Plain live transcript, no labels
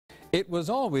It was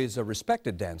always a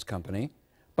respected dance company,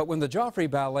 but when the Joffrey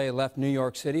Ballet left New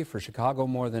York City for Chicago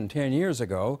more than 10 years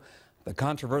ago, the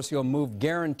controversial move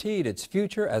guaranteed its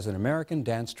future as an American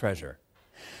dance treasure.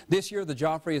 This year, the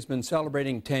Joffrey has been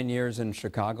celebrating 10 years in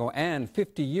Chicago and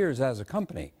 50 years as a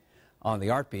company. On the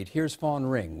Artbeat, here's Fawn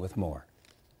Ring with more.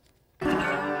 I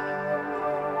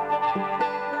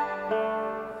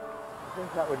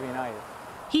think that would be nice.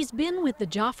 He's been with the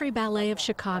Joffrey Ballet of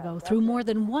Chicago through more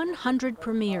than 100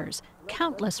 premieres,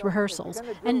 countless rehearsals,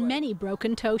 and many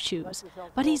broken toe shoes.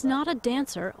 But he's not a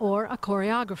dancer or a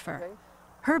choreographer.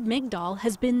 Herb Migdoll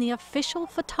has been the official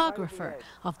photographer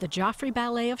of the Joffrey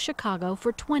Ballet of Chicago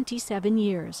for 27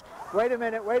 years. Wait a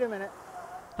minute, wait a minute.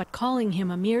 But calling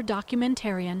him a mere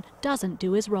documentarian doesn't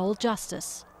do his role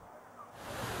justice.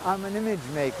 I'm an image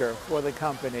maker for the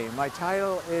company. My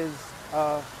title is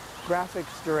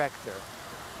graphics director.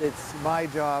 It's my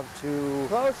job to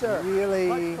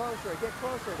really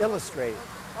illustrate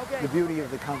the beauty of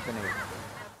the company.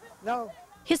 No.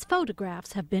 His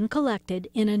photographs have been collected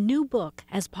in a new book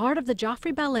as part of the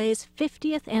Joffrey Ballet's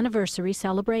 50th anniversary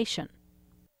celebration.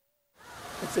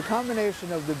 It's a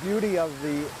combination of the beauty of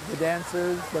the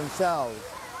dancers themselves,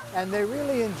 and they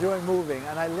really enjoy moving,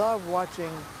 and I love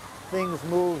watching things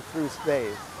move through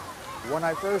space. When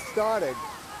I first started,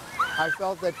 I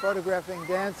felt that photographing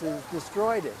dances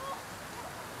destroyed it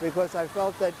because I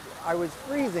felt that I was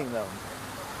freezing them,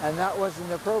 and that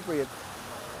wasn't appropriate.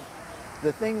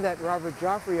 The thing that Robert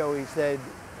Joffrey always said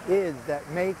is that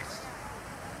makes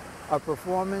a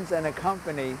performance and a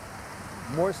company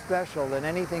more special than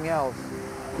anything else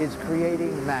is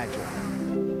creating magic.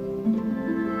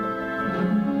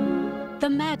 The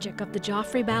magic of the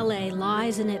Joffrey Ballet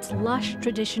lies in its lush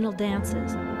traditional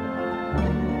dances.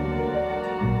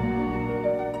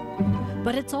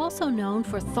 But it's also known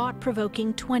for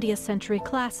thought-provoking 20th century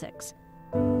classics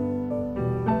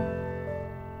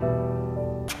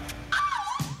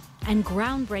and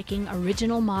groundbreaking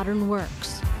original modern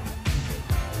works.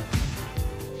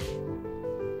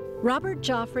 Robert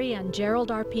Joffrey and Gerald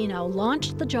Arpino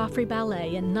launched the Joffrey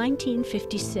Ballet in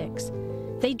 1956.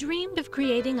 They dreamed of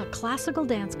creating a classical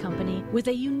dance company with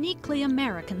a uniquely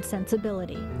American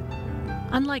sensibility.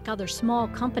 Unlike other small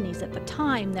companies at the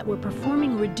time that were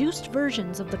performing reduced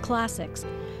versions of the classics,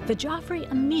 the Joffrey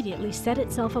immediately set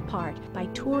itself apart by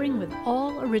touring with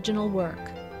all original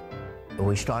work.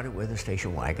 We started with a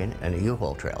station wagon and a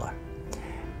U-Haul trailer.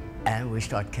 And we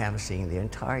started canvassing the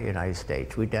entire United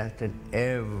States. We danced in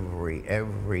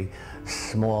every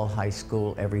small high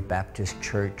school, every Baptist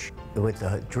church, with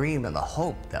the dream and the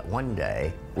hope that one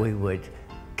day we would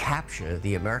capture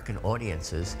the American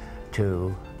audiences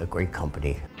to the great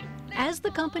company. As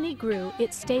the company grew,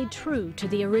 it stayed true to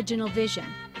the original vision,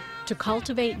 to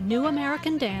cultivate new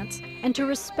American dance and to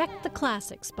respect the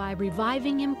classics by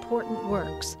reviving important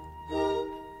works.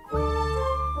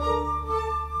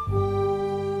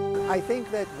 I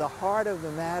think that the heart of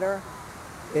the matter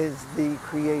is the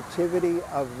creativity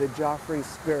of the Joffrey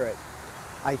spirit.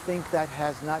 I think that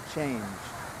has not changed.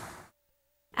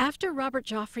 After Robert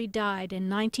Joffrey died in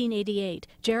 1988,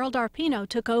 Gerald Arpino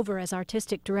took over as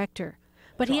artistic director.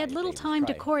 But he had little time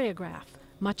to choreograph.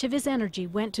 Much of his energy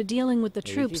went to dealing with the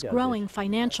troupe's growing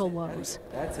financial woes.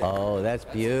 Oh, that's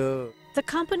beautiful. The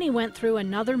company went through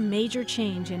another major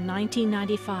change in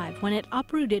 1995 when it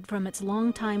uprooted from its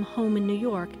longtime home in New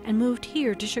York and moved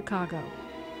here to Chicago.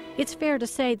 It's fair to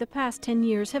say the past 10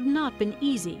 years have not been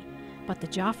easy, but the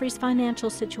Joffrey's financial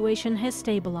situation has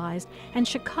stabilized and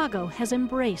Chicago has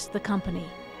embraced the company.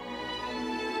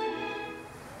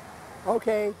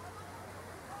 Okay,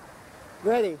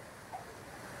 ready.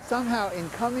 Somehow in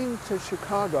coming to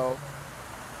Chicago,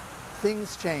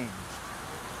 things changed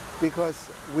because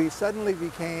we suddenly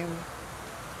became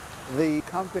the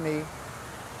company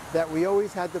that we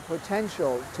always had the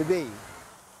potential to be.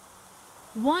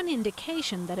 One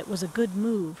indication that it was a good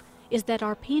move is that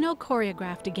Arpino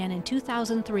choreographed again in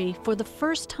 2003 for the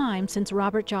first time since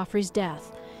Robert Joffrey's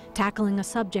death, tackling a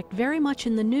subject very much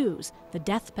in the news, the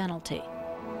death penalty.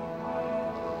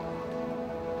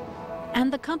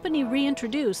 And the company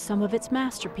reintroduced some of its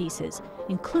masterpieces,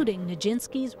 including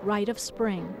Nijinsky's Rite of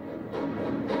Spring.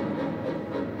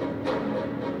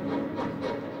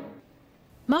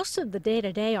 Most of the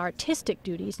day-to-day artistic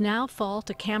duties now fall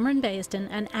to Cameron Baisden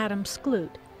and Adam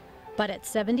Skloot. But at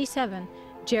 77,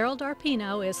 Gerald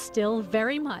Arpino is still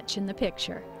very much in the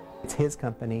picture. It's his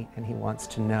company, and he wants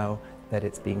to know that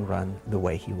it's being run the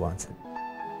way he wants it.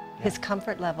 His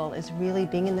comfort level is really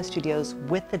being in the studios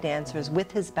with the dancers,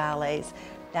 with his ballets.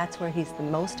 That's where he's the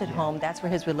most at home. That's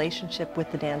where his relationship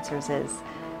with the dancers is.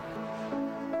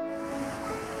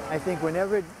 I think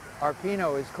whenever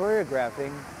Arpino is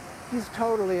choreographing, He's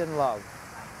totally in love.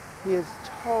 He is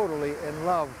totally in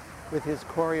love with his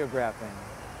choreographing,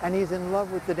 and he's in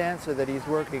love with the dancer that he's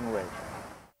working with.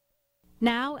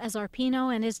 Now, as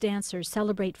Arpino and his dancers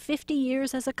celebrate 50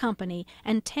 years as a company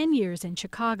and 10 years in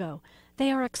Chicago, they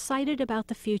are excited about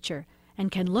the future and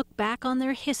can look back on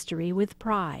their history with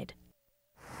pride.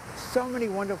 So many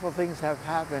wonderful things have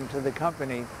happened to the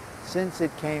company since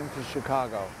it came to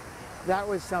Chicago. That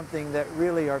was something that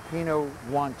really Arpino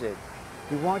wanted.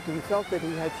 He felt that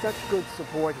he had such good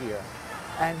support here,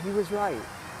 and he was right.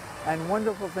 And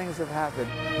wonderful things have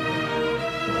happened.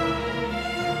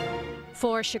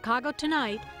 For Chicago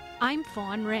Tonight, I'm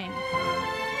Fawn Ring.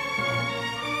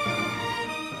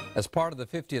 As part of the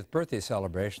 50th birthday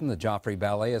celebration, the Joffrey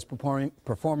Ballet is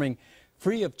performing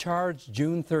free of charge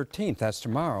June 13th, that's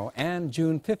tomorrow, and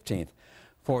June 15th.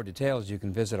 For details, you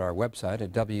can visit our website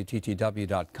at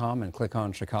WTTW.com and click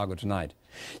on Chicago Tonight.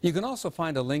 You can also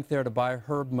find a link there to buy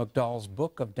Herb Migdoll's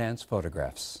book of dance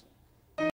photographs.